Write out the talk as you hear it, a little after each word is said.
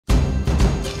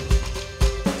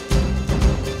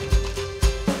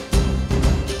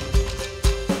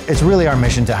It's really our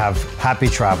mission to have happy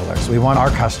travelers. We want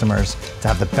our customers to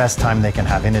have the best time they can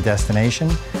have in a destination,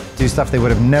 do stuff they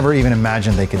would have never even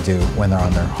imagined they could do when they're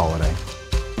on their holiday.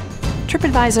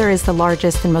 TripAdvisor is the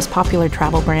largest and most popular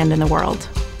travel brand in the world.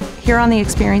 Here on the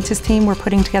Experiences team, we're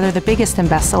putting together the biggest and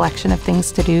best selection of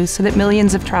things to do so that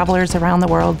millions of travelers around the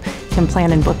world can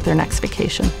plan and book their next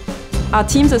vacation. Our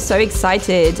teams are so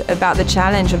excited about the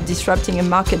challenge of disrupting a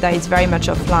market that is very much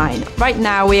offline. Right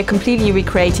now, we are completely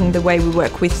recreating the way we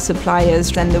work with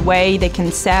suppliers and the way they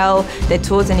can sell their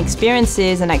tours and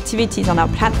experiences and activities on our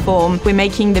platform. We're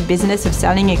making the business of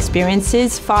selling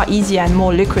experiences far easier and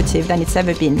more lucrative than it's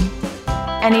ever been.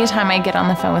 Anytime I get on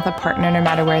the phone with a partner, no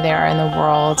matter where they are in the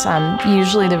world,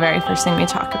 usually the very first thing we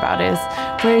talk about is,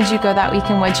 where did you go that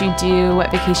weekend, what'd you do,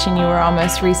 what vacation you were on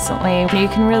most recently. You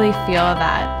can really feel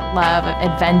that love of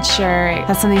adventure.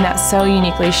 That's something that's so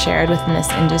uniquely shared within this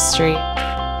industry.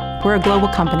 We're a global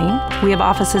company. We have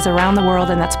offices around the world,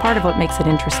 and that's part of what makes it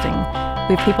interesting.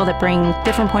 We have people that bring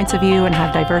different points of view and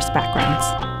have diverse backgrounds.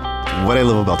 What I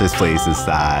love about this place is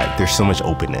that there's so much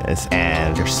openness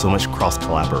and there's so much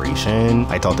cross-collaboration.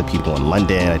 I talk to people in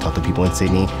London, I talk to people in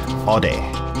Sydney all day.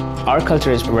 Our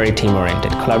culture is very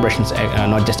team-oriented. Collaboration is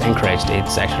not just encouraged,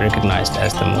 it's actually recognized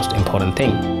as the most important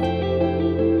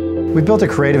thing. We've built a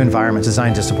creative environment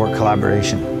designed to support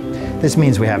collaboration. This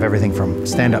means we have everything from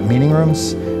stand-up meeting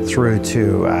rooms through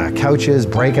to couches,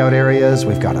 breakout areas.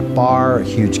 We've got a bar, a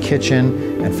huge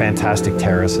kitchen, and fantastic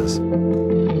terraces.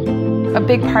 A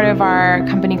big part of our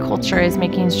company culture is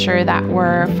making sure that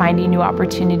we're finding new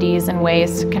opportunities and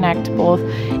ways to connect both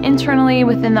internally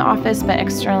within the office but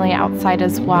externally outside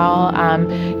as well.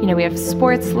 We have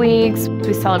sports leagues.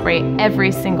 We celebrate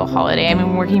every single holiday. I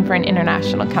mean, working for an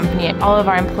international company, all of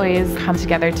our employees come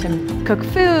together to cook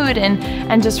food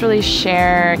and just really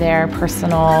share their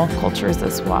personal cultures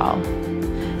as well.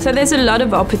 So there's a lot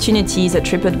of opportunities at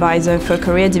TripAdvisor for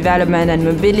career development and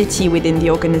mobility within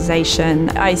the organization.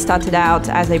 I started out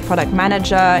as a product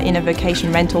manager in a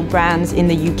vacation rental brand in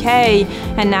the UK,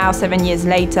 and now 7 years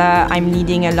later, I'm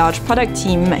leading a large product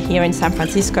team here in San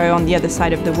Francisco on the other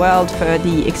side of the world for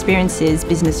the Experiences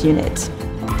business unit.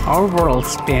 Our world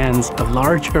spans a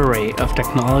large array of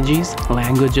technologies,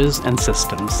 languages, and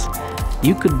systems.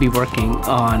 You could be working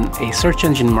on a search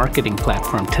engine marketing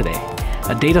platform today,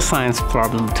 a data science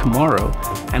problem tomorrow,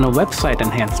 and a website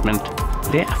enhancement the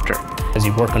day after. As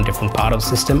you work on different part of the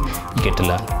system, you get to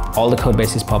learn. All the code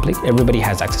base is public, everybody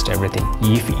has access to everything.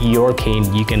 If you're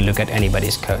keen, you can look at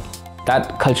anybody's code.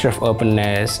 That culture of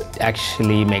openness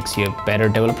actually makes you a better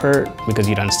developer because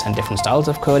you understand different styles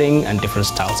of coding and different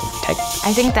styles of tech.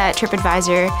 I think that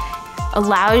TripAdvisor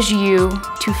allows you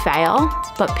to fail,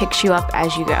 but picks you up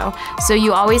as you go. So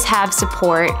you always have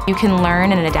support. You can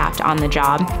learn and adapt on the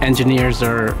job. Engineers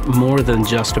are more than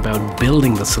just about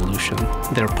building the solution.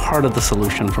 They're part of the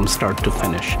solution from start to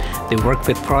finish. They work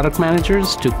with product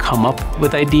managers to come up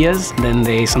with ideas. Then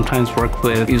they sometimes work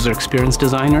with user experience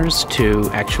designers to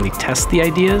actually test the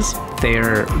ideas.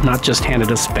 They're not just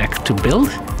handed a spec to build,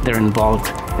 they're involved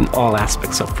in all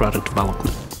aspects of product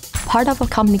development. Part of a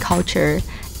company culture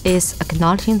is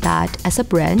acknowledging that as a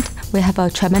brand, we have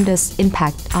a tremendous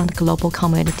impact on the global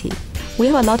community. We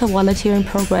have a lot of volunteering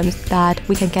programs that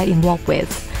we can get involved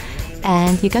with,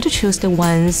 and you get to choose the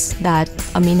ones that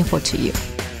are meaningful to you.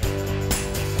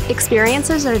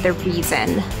 Experiences are the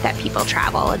reason that people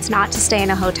travel. It's not to stay in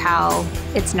a hotel.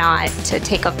 It's not to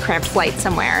take a cramped flight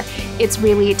somewhere. It's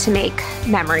really to make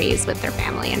memories with their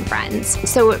family and friends.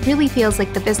 So it really feels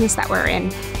like the business that we're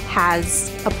in has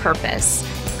a purpose.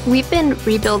 We've been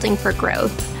rebuilding for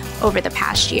growth over the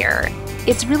past year.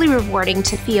 It's really rewarding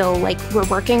to feel like we're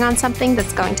working on something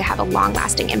that's going to have a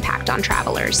long-lasting impact on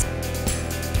travelers.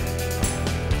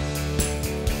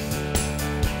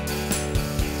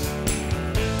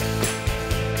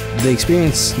 The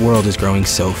experience world is growing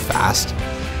so fast.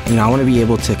 I want to be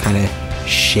able to kind of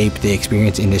shape the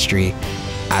experience industry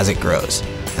as it grows.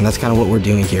 And that's kind of what we're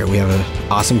doing here. We have an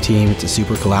awesome team. It's a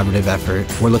super collaborative effort.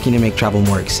 We're looking to make travel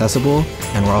more accessible,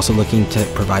 and we're also looking to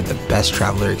provide the best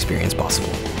traveler experience possible.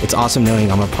 It's awesome knowing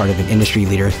I'm a part of an industry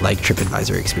leader like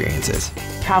TripAdvisor Experiences.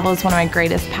 Travel is one of my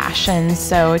greatest passions,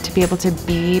 so to be able to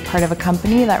be part of a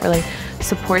company that really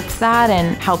supports that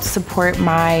and helps support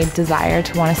my desire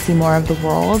to want to see more of the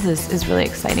world is really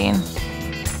exciting.